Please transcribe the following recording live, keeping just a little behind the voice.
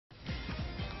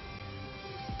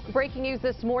Breaking news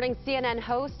this morning, CNN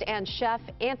host and chef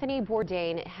Anthony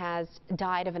Bourdain has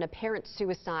died of an apparent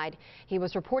suicide. He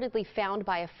was reportedly found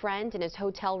by a friend in his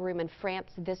hotel room in France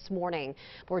this morning.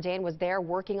 Bourdain was there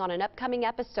working on an upcoming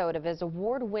episode of his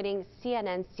award-winning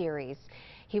CNN series.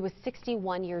 He was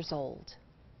 61 years old.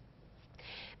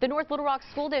 The North Little Rock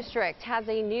School District has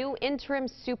a new interim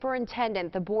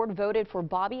superintendent. The board voted for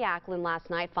Bobby Acklin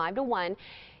last night 5-1.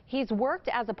 He's worked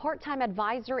as a part-time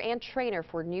advisor and trainer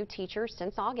for new teachers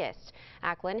since August.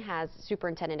 Acklin has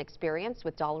superintendent experience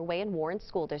with Dollarway and Warren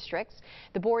school districts.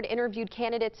 The board interviewed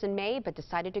candidates in May but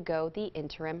decided to go the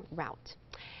interim route.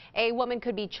 A woman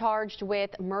could be charged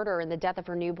with murder in the death of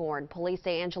her newborn. Police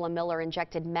say Angela Miller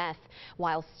injected meth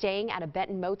while staying at a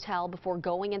Benton motel before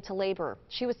going into labor.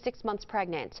 She was 6 months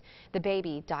pregnant. The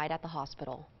baby died at the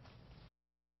hospital.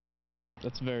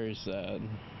 That's very sad.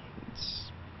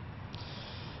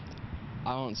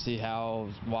 I don't see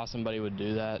why somebody would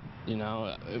do that. You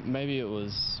know, maybe it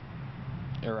was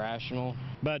irrational.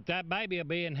 But that baby will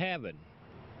be in heaven,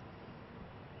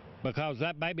 because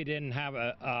that baby didn't have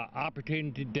an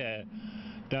opportunity to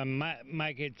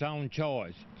make its own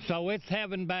choice. So it's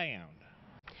heaven bound.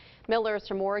 Miller is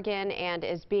from Oregon and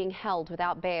is being held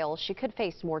without bail. She could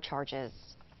face more charges.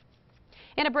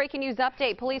 In a breaking news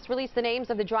update, police released the names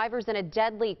of the drivers in a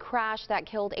deadly crash that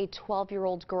killed a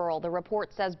 12-year-old girl. The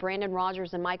report says Brandon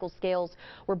Rogers and Michael Scales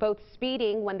were both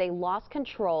speeding when they lost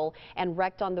control and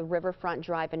wrecked on the Riverfront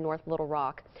Drive in North Little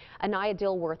Rock. Anaya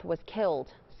Dilworth was killed.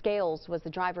 Scales was the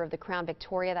driver of the Crown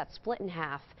Victoria that split in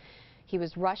half. He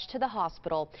was rushed to the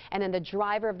hospital, and then the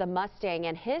driver of the Mustang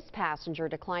and his passenger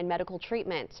declined medical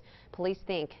treatment. Police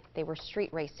think they were street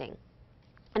racing.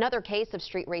 Another case of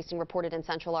street racing reported in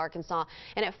Central Arkansas,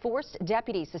 and it forced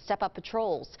deputies to step up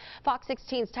patrols. Fox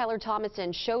 16's Tyler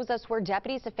Thomason shows us where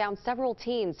deputies have found several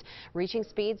teens reaching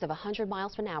speeds of 100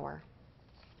 miles an hour.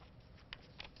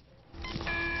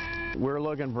 We're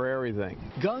looking for everything.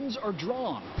 Guns are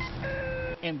drawn,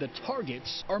 and the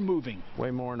targets are moving.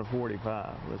 Way more than a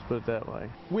 45, let's put it that way.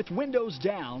 With windows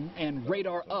down and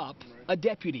radar up, a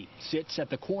deputy sits at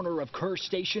the corner of Kerr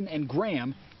Station and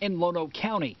Graham in Lonoke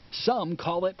County. Some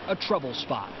call it a trouble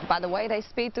spot. By the way they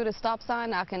speed through the stop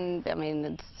sign,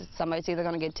 somebody's either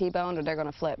going to get T-boned or they're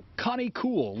going to flip. Connie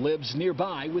Cool lives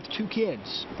nearby with 2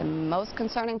 kids. The most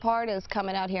concerning part is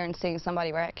coming out here and seeing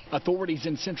somebody wreck. Authorities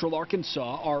in Central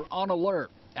Arkansas are on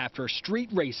alert after street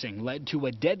racing led to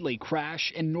a deadly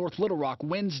crash in North Little Rock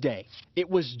Wednesday. It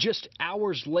was just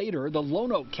hours later, the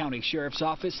Lonoke County Sheriff's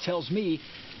Office tells me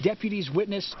deputies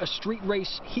witnessed a street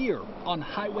race here on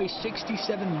Highway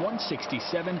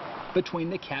 67-167 between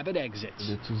the Cabot exits.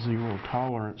 It's a zero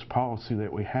tolerance policy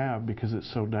that we have because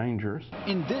it's so dangerous.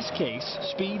 In this case,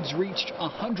 speeds reached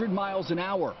 100 miles an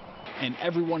hour, and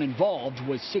everyone involved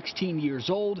was 16 years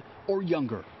old or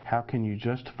younger. How can you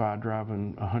justify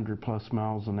driving 100+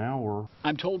 miles an hour?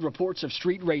 I'm told reports of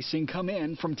street racing come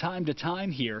in from time to time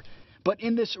here, but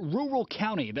in this rural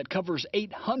county that covers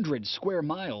 800 square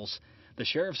miles, the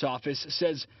sheriff's office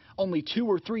says only 2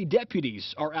 or 3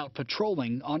 deputies are out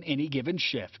patrolling on any given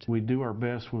shift. We do our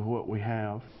best with what we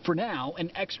have. For now,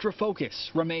 an extra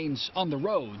focus remains on the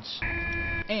roads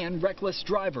and reckless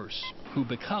drivers who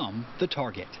become the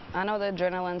target. I know the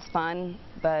adrenaline's fun,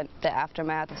 but the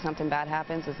aftermath, if something bad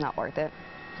happens, is not worth it.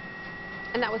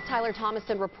 And that was Tyler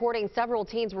Thomason reporting. Several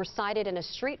teens were cited in a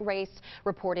street race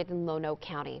reported in Lonoke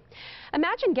County.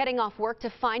 Imagine getting off work to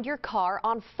find your car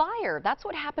on fire. That's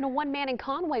what happened to one man in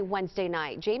Conway Wednesday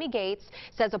night. Jamie Gates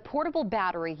says a portable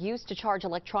battery used to charge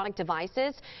electronic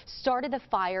devices started the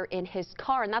fire in his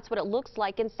car, and that's what it looks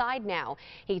like inside now.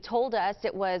 He told us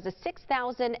it was a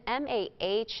 6000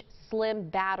 mAh slim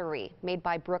battery made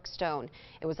by Brookstone.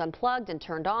 It was unplugged and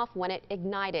turned off when it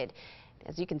ignited.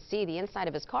 As you can see, the inside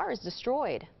of his car is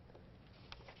destroyed.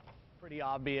 Pretty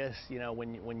obvious, you know,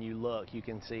 when you look, you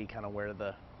can see kind of where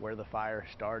the fire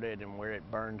started and where it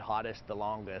burned hottest the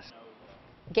longest.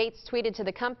 Gates tweeted to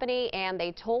the company, and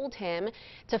they told him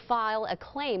to file a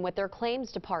claim with their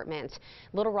claims department.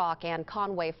 Little Rock and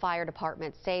Conway Fire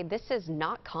Departments say this is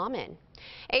not common.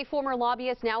 A former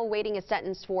lobbyist now awaiting a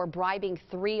sentence for bribing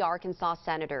 3 Arkansas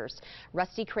senators.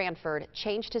 Rusty Cranford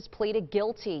changed his plea to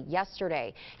guilty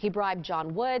yesterday. He bribed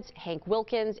John Woods, Hank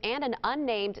Wilkins, and an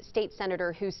unnamed state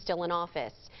senator who's still in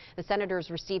office. The senators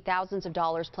received thousands of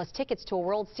dollars plus tickets to a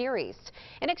World Series.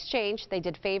 In exchange, they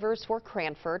did favors for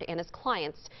Cranford and his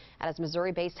clients at his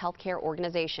Missouri-based healthcare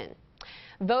organization.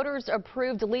 Voters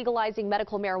approved legalizing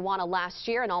medical marijuana last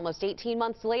year, and almost 18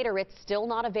 months later, it's still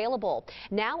not available.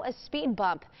 Now a speed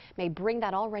bump may bring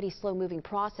that already slow-moving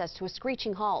process to a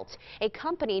screeching halt. A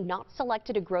company not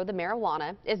selected to grow the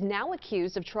marijuana is now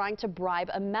accused of trying to bribe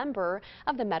a member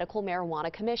of the Medical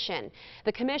Marijuana Commission.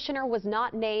 The commissioner was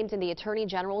not named in the Attorney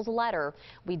General's letter.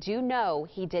 We do know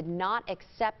he did not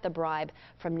accept the bribe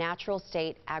from Natural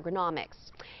State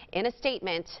Agronomics. In a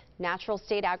statement, Natural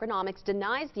State Agronomics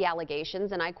denies the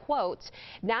allegations, and I quote,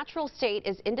 "Natural State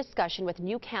is in discussion with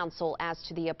new counsel as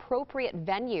to the appropriate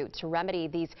venue to remedy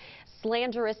these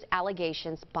slanderous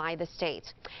allegations by the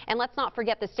state." And let's not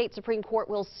forget, the state Supreme Court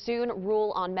will soon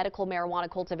rule on medical marijuana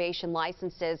cultivation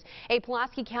licenses. A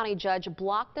Pulaski County judge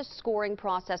blocked the scoring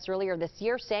process earlier this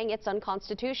year, saying it's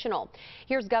unconstitutional.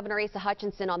 Here's Governor Asa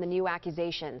Hutchinson on the new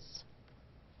accusations.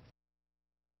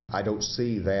 I don't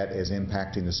see that as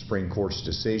impacting the Supreme Court's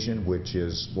decision, which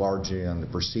is largely on the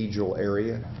procedural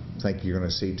area. I think you're going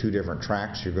to see two different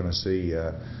tracks. You're going to see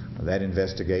that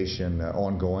investigation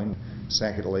ongoing.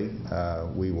 Secondly,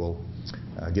 we will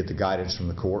get the guidance from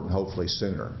the court, and hopefully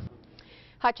sooner.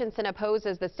 Hutchinson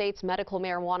opposes the state's medical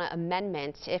marijuana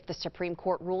amendment. If the Supreme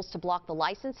Court rules to block the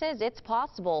licenses, it's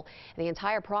possible the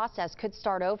entire process could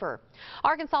start over.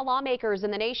 Arkansas lawmakers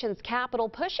in the nation's capital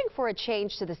pushing for a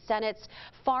change to the Senate's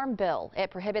Farm Bill.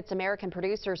 It prohibits American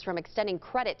producers from extending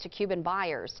credit to Cuban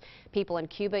buyers. People in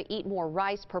Cuba eat more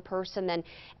rice per person than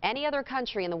any other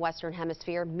country in the Western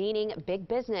Hemisphere, meaning big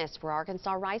business for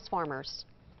Arkansas rice farmers.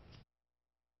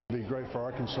 It'd be great for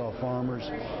Arkansas farmers,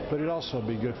 but it'd also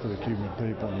be good for the Cuban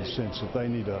people in the sense that they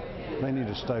need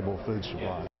a stable food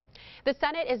supply. The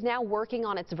Senate is now working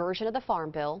on its version of the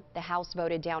Farm Bill. The House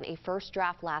voted down a first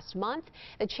draft last month.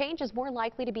 The change is more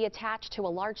likely to be attached to a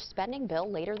large spending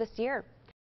bill later this year.